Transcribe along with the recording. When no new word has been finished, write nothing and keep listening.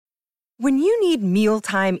When you need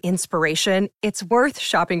mealtime inspiration, it's worth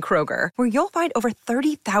shopping Kroger, where you'll find over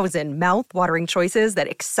 30,000 mouth-watering choices that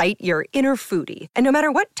excite your inner foodie. And no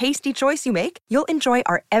matter what tasty choice you make, you'll enjoy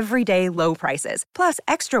our everyday low prices, plus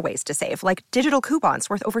extra ways to save, like digital coupons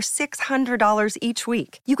worth over $600 each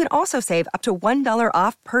week. You can also save up to $1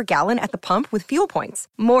 off per gallon at the pump with fuel points.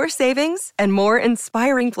 More savings and more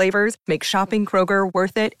inspiring flavors make shopping Kroger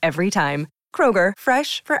worth it every time. Kroger,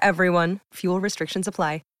 fresh for everyone. Fuel restrictions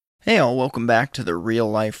apply. Hey all, welcome back to the Real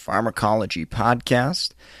Life Pharmacology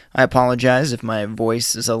Podcast. I apologize if my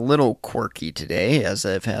voice is a little quirky today, as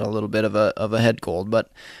I've had a little bit of a head cold,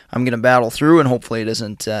 but I'm going to battle through and hopefully it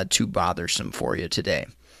isn't too bothersome for you today.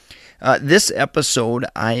 This episode,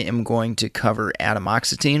 I am going to cover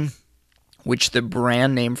atomoxetine, which the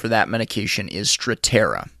brand name for that medication is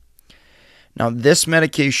Strattera. Now, this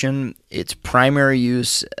medication, its primary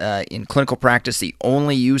use in clinical practice, the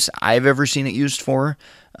only use I've ever seen it used for,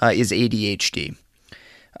 is ADHD.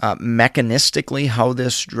 Mechanistically, how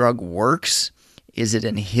this drug works is it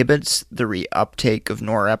inhibits the reuptake of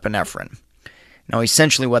norepinephrine. Now,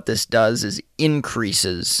 essentially what this does is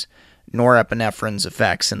increases norepinephrine's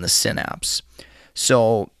effects in the synapse.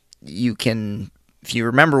 So you can, if you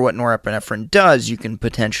remember what norepinephrine does, you can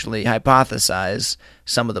potentially hypothesize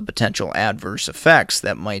some of the potential adverse effects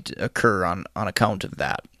that might occur on account of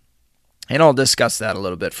that. And I'll discuss that a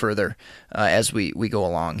little bit further as we go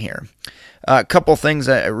along here. A couple things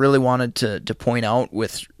I really wanted to point out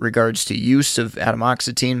with regards to use of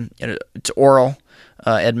atomoxetine. It's oral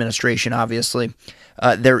administration, obviously.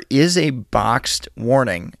 There is a boxed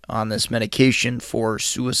warning on this medication for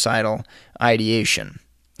suicidal ideation.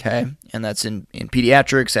 Okay, and that's in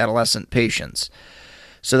pediatrics, adolescent patients.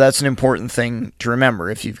 So that's an important thing to remember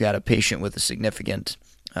if you've got a patient with a significant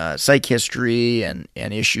psych history and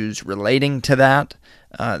issues relating to that.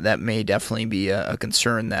 That may definitely be a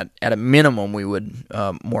concern that, at a minimum, we would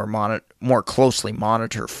more closely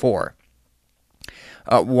monitor for.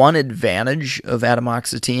 One advantage of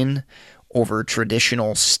atomoxetine over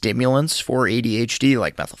traditional stimulants for ADHD,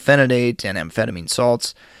 like methylphenidate and amphetamine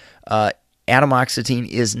salts, atomoxetine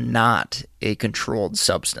is not a controlled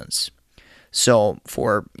substance. So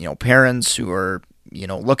for parents who are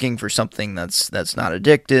looking for something that's not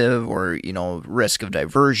addictive or risk of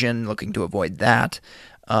diversion, looking to avoid that,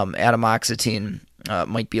 atomoxetine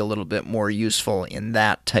might be a little bit more useful in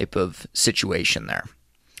that type of situation there.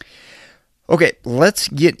 Okay, let's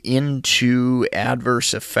get into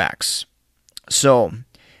adverse effects. So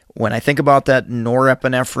when I think about that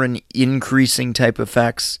norepinephrine increasing type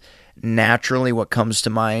effects, naturally what comes to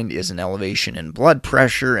mind is an elevation in blood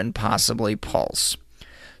pressure and possibly pulse.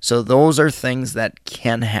 So those are things that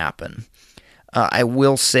can happen. I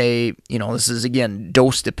will say, this is, again,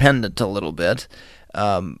 dose dependent a little bit,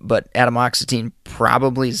 but atomoxetine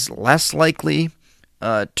probably is less likely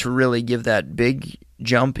to really give that big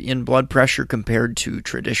jump in blood pressure compared to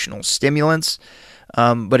traditional stimulants.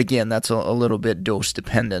 But again, that's a little bit dose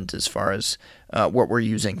dependent as far as what we're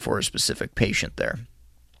using for a specific patient there.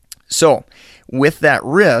 So with that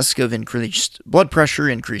risk of increased blood pressure,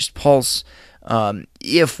 increased pulse,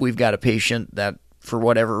 if we've got a patient that, for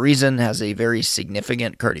whatever reason, has a very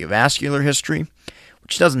significant cardiovascular history,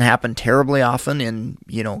 which doesn't happen terribly often in,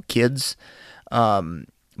 kids,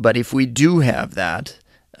 but if we do have that,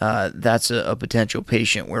 that's a potential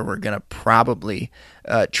patient where we're going to probably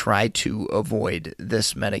try to avoid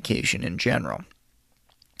this medication in general.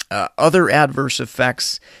 Other adverse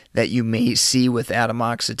effects that you may see with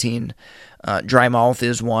atomoxetine, dry mouth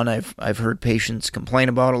is one I've heard patients complain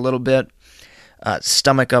about a little bit.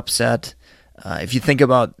 Stomach upset. If you think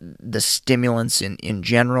about the stimulants in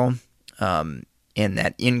general and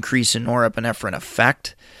that increase in norepinephrine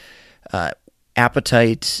effect,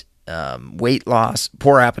 appetite, weight loss,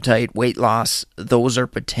 poor appetite, weight loss, those are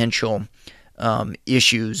potential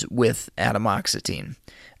issues with atomoxetine.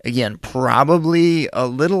 Again, probably a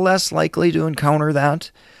little less likely to encounter that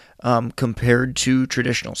compared to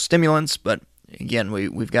traditional stimulants, but again,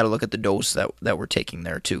 we've got to look at the dose that we're taking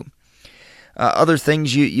there too. Other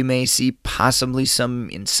things you may see, possibly some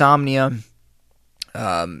insomnia,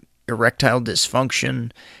 erectile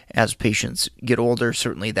dysfunction as patients get older.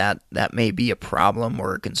 Certainly that may be a problem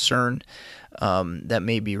or a concern that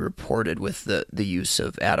may be reported with the use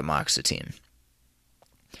of atomoxetine.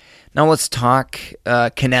 Now let's talk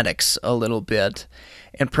kinetics a little bit,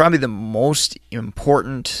 and probably the most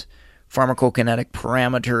important pharmacokinetic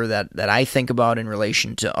parameter that I think about in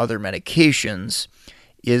relation to other medications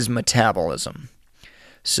is metabolism.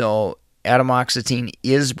 So atomoxetine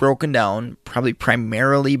is broken down probably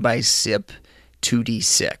primarily by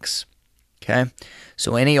CYP2D6. Okay,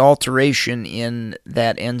 So any alteration in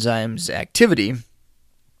that enzyme's activity,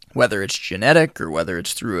 whether it's genetic or whether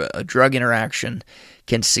it's through a drug interaction,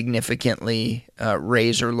 can significantly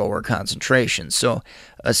raise or lower concentrations. So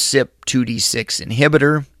a CYP2D6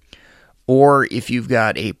 inhibitor, or if you've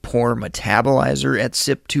got a poor metabolizer at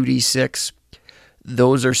CYP2D6,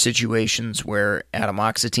 those are situations where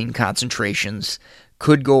atomoxetine concentrations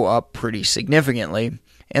could go up pretty significantly.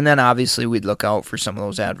 And then obviously we'd look out for some of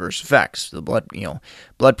those adverse effects. The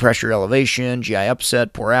blood pressure elevation, GI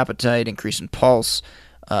upset, poor appetite, increase in pulse,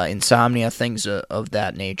 insomnia, things of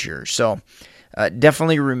that nature. So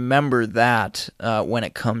definitely remember that when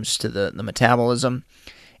it comes to the metabolism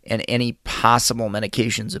and any possible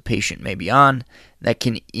medications a patient may be on that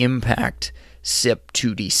can impact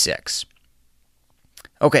CYP2D6.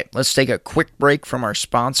 Okay, let's take a quick break from our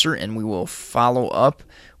sponsor and we will follow up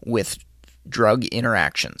with drug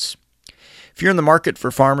interactions. If you're in the market for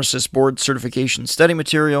pharmacist board certification study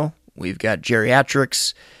material, we've got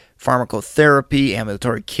geriatrics, pharmacotherapy,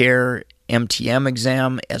 ambulatory care, MTM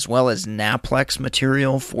exam, as well as NAPLEX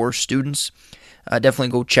material for students. Definitely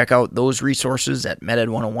go check out those resources at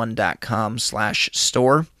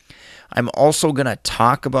meded101.com/store. I'm also going to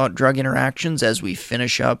talk about drug interactions as we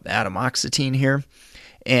finish up atomoxetine here.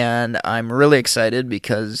 And I'm really excited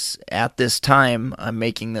because at this time I'm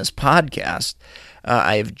making this podcast,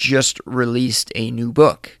 I have just released a new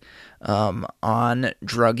book on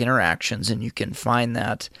drug interactions, and you can find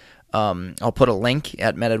that. I'll put a link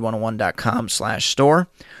at meded101.com/store,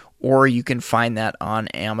 or you can find that on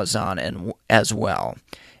Amazon as well.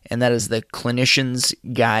 And that is the Clinician's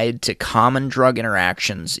Guide to Common Drug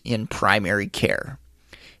Interactions in Primary Care.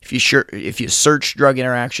 If you search drug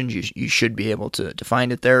interactions, you should be able to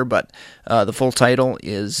find it there, but the full title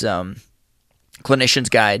is Clinician's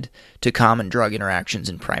Guide to Common Drug Interactions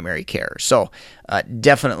in Primary Care. So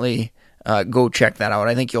definitely go check that out.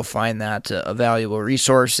 I think you'll find that a valuable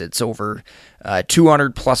resource. It's over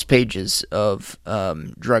 200 plus pages of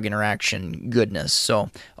drug interaction goodness. So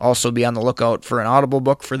also be on the lookout for an Audible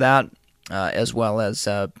book for that. As well as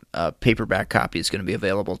a paperback copy is going to be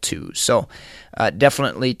available too. So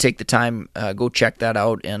definitely take the time, go check that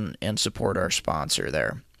out, and support our sponsor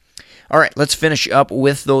there. All right, let's finish up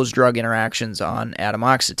with those drug interactions on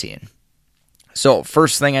atomoxetine. So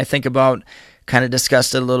first thing I think about, kind of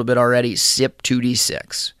discussed it a little bit already,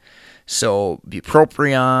 CYP2D6. So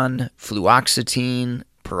bupropion, fluoxetine,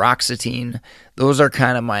 paroxetine, those are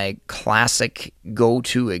kind of my classic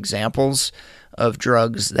go-to examples of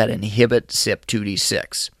drugs that inhibit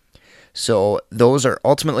CYP2D6. So those are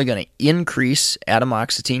ultimately going to increase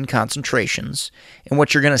atomoxetine concentrations, and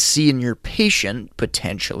what you're going to see in your patient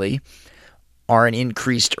potentially are an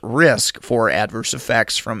increased risk for adverse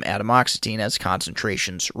effects from atomoxetine as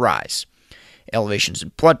concentrations rise. Elevations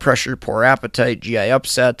in blood pressure, poor appetite, GI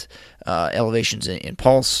upset, elevations in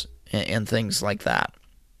pulse, and things like that.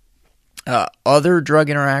 Other drug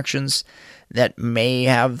interactions that may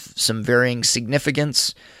have some varying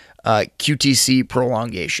significance, QTC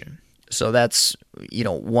prolongation. So that's,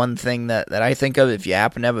 one thing that I think of if you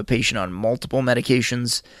happen to have a patient on multiple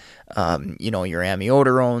medications, your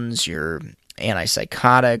amiodarones, your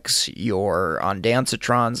antipsychotics, your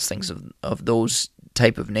ondansetrons, things of those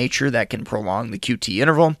type of nature that can prolong the QT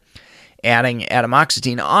interval. Adding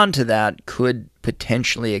atomoxetine onto that could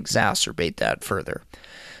potentially exacerbate that further.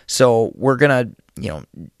 So we're going to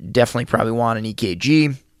definitely probably want an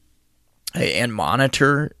EKG and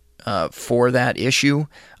monitor for that issue.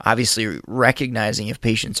 Obviously, recognizing if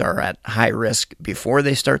patients are at high risk before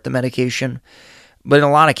they start the medication. But in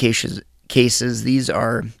a lot of cases, these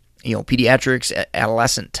are pediatrics,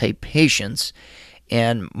 adolescent type patients,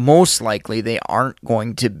 and most likely they aren't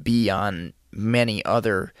going to be on many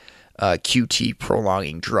other QT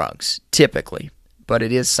prolonging drugs, typically. But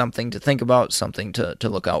it is something to think about, something to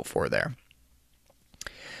look out for there.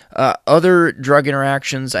 Other drug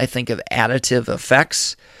interactions, I think of additive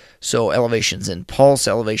effects. So elevations in pulse,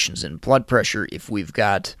 elevations in blood pressure. If we've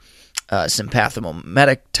got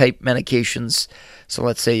sympathomimetic type medications, so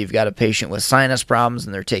let's say you've got a patient with sinus problems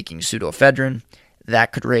and they're taking pseudoephedrine,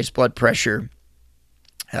 that could raise blood pressure.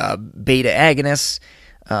 Beta agonists,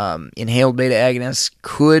 inhaled beta agonists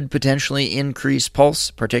could potentially increase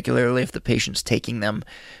pulse, particularly if the patient's taking them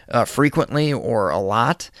frequently or a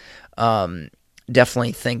lot.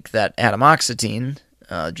 Definitely think that atomoxetine,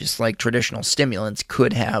 just like traditional stimulants,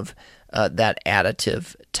 could have that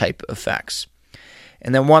additive type effects.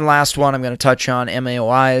 And then one last one I'm going to touch on,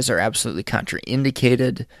 MAOIs are absolutely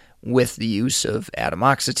contraindicated with the use of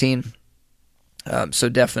atomoxetine. So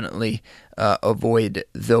definitely avoid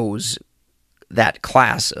that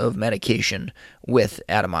class of medication with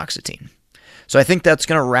atomoxetine. So I think that's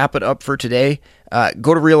going to wrap it up for today.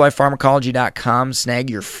 Go to reallifepharmacology.com, snag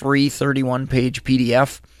your free 31-page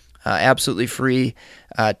PDF, absolutely free,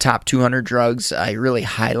 top 200 drugs. I really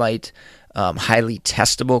highlight highly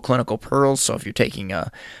testable clinical pearls. So if you're taking a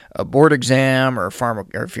board exam or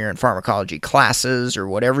if you're in pharmacology classes or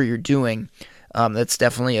whatever you're doing, that's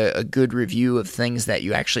definitely a good review of things that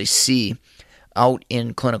you actually see out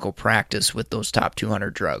in clinical practice with those top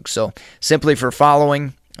 200 drugs. So simply for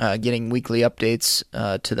following, getting weekly updates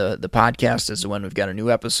to the podcast as to when we've got a new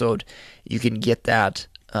episode, you can get that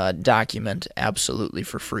document absolutely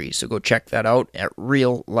for free. So go check that out at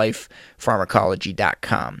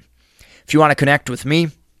reallifepharmacology.com. If you want to connect with me,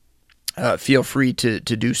 feel free to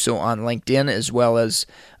do so on LinkedIn, as well as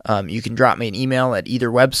you can drop me an email at either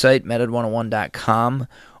website, meded101.com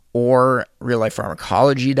or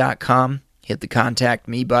reallifepharmacology.com. Hit the contact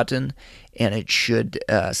me button, and it should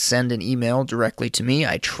send an email directly to me.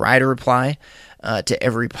 I try to reply to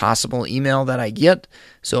every possible email that I get.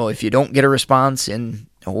 So if you don't get a response in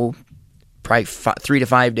probably 3 to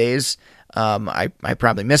 5 days, I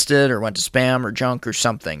probably missed it or went to spam or junk or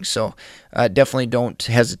something. So definitely don't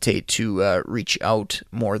hesitate to reach out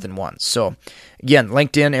more than once. So again,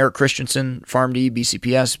 LinkedIn, Eric Christensen, PharmD,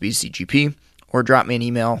 BCPS, BCGP, or drop me an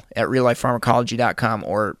email at reallifepharmacology.com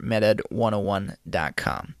or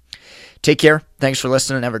meded101.com. Take care. Thanks for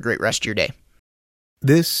listening, and have a great rest of your day.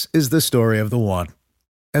 This is the story of the one.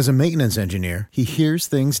 As a maintenance engineer, he hears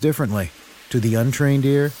things differently. To the untrained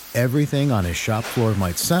ear, everything on his shop floor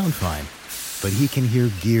might sound fine, but he can hear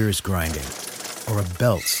gears grinding or a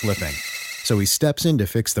belt slipping. So he steps in to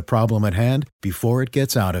fix the problem at hand before it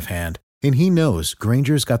gets out of hand. And he knows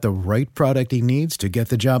Grainger's got the right product he needs to get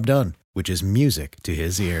the job done, which is music to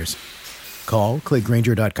his ears. Call, click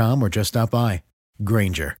Grainger.com, or just stop by.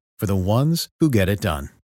 Grainger, for the ones who get it done.